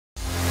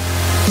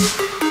Hey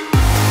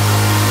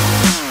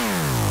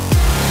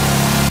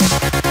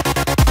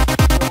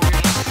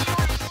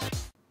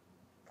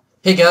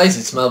guys,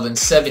 it's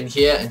Melvin7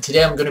 here, and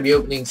today I'm going to be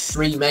opening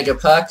 3 mega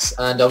packs,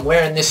 and I'm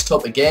wearing this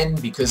top again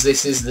because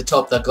this is the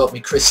top that got me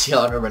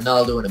Cristiano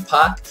Ronaldo in a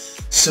pack,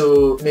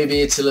 so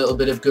maybe it's a little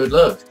bit of good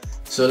luck.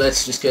 So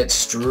let's just get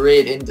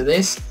straight into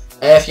this.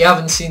 If you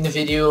haven't seen the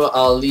video,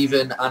 I'll leave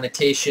an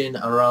annotation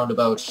around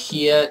about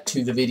here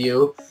to the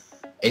video.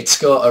 It's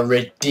got a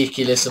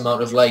ridiculous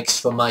amount of likes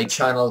for my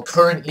channel.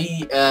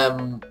 Currently,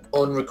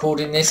 on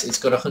recording this, it's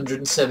got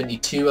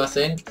 172, I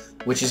think,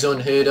 which is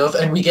unheard of.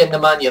 And we get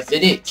Nemanja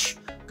Vidic.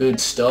 Good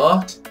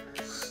start.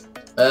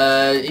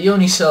 He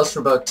only sells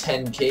for about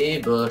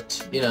 10k,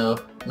 but, you know,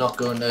 not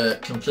going to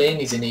complain.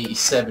 He's an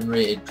 87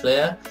 rated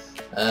player.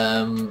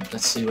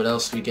 Let's see what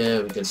else we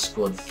get. We get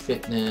squad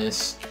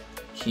fitness,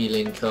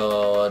 healing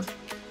card,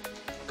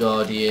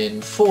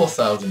 guardian,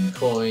 4,000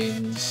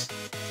 coins.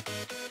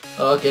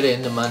 I'll get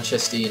in the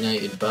Manchester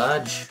United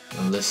badge.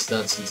 I'll list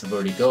that since I've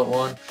already got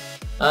one.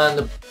 And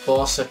the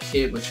Barca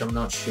kit, which I'm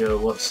not sure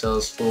what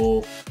sells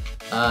for.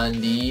 And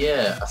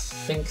yeah, I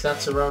think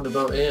that's around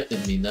about it.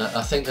 Didn't mean that.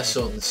 I think they're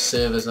sorting the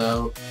servers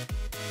out,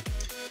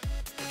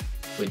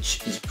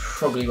 which is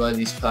probably why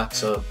these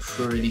packs are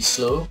pretty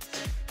slow.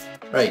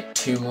 Right,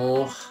 2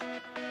 more.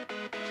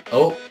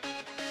 Oh,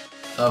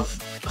 I've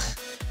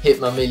hit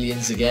my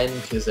millions again,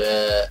 because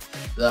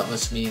that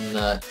must mean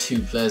that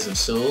 2 players have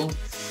sold.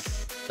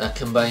 That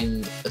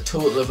combined a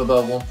total of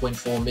about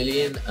 1.4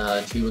 million,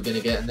 and who we're going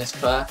to get in this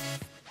pack?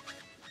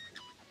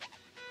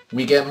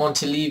 We get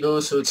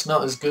Montelivo, so it's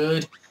not as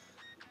good.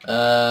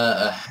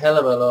 A hell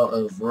of a lot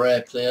of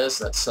rare players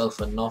that sell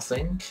for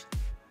nothing.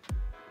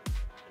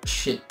 A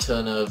shit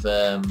ton of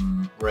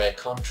rare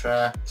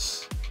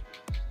contracts.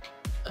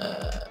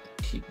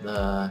 Keep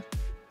that.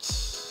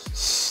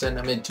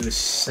 Centre mid to a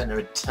centre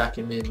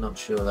attacking mid, not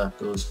sure what that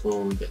goes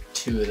for. We get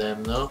 2 of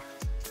them though.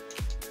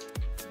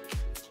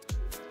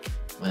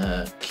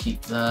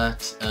 Keep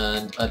that,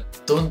 and I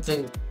don't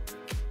think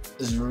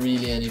there's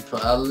really any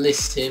I'll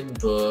list him,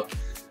 but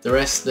the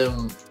rest of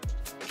them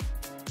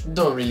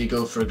don't really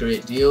go for a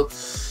great deal.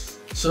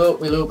 So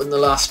we'll open the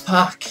last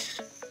pack.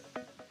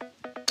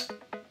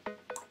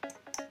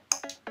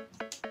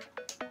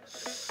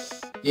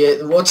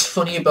 Yeah, what's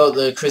funny about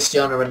the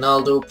Cristiano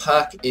Ronaldo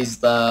pack is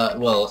that,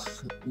 well,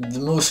 the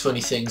most funny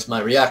thing is my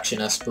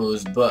reaction, I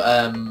suppose, but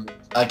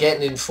I get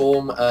an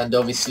inform, and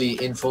obviously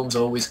informs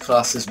always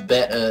classed as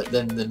better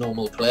than the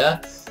normal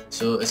player,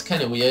 so it's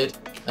kind of weird.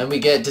 And we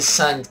get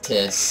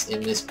DeSantis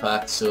in this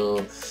pack,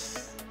 so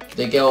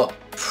they get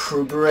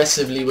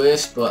progressively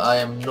worse, but I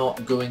am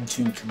not going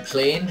to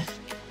complain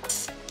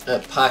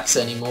at packs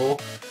anymore.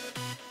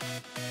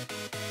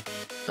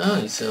 Oh,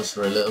 he sells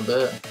for a little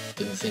bit,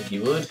 didn't think he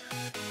would.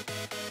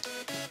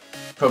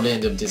 Probably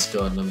end up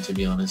discarding them, to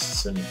be honest.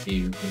 It's only a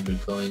few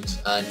hundred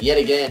coins, and yet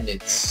again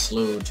it's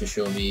slow to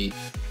show me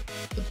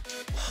the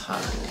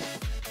pack.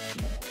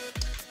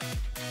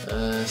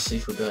 See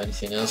if we've got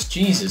anything else.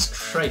 Jesus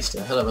Christ,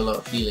 a hell of a lot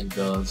of healing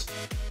cards.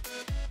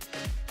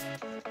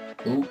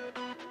 Oh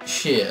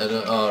shit, I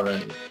don't,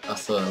 alright, I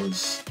thought it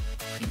was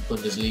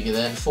Bundesliga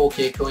then.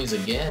 4k coins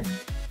again.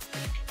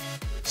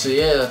 So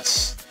yeah,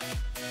 that's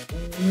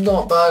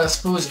not bad, I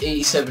suppose.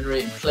 87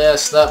 rated player,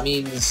 so that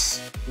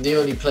means the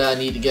only player I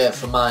need to get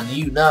for Man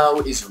U now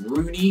is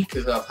Rooney,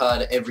 because I've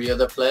had every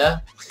other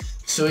player.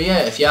 So yeah,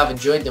 if you have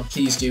enjoyed, then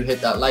please do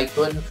hit that like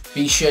button.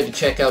 Be sure to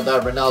check out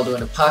that Ronaldo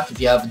in a pack if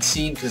you haven't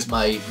seen, because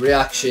my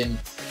reaction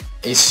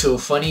is so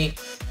funny.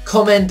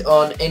 Comment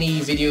on any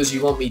videos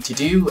you want me to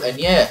do, and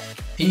yeah,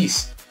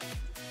 peace.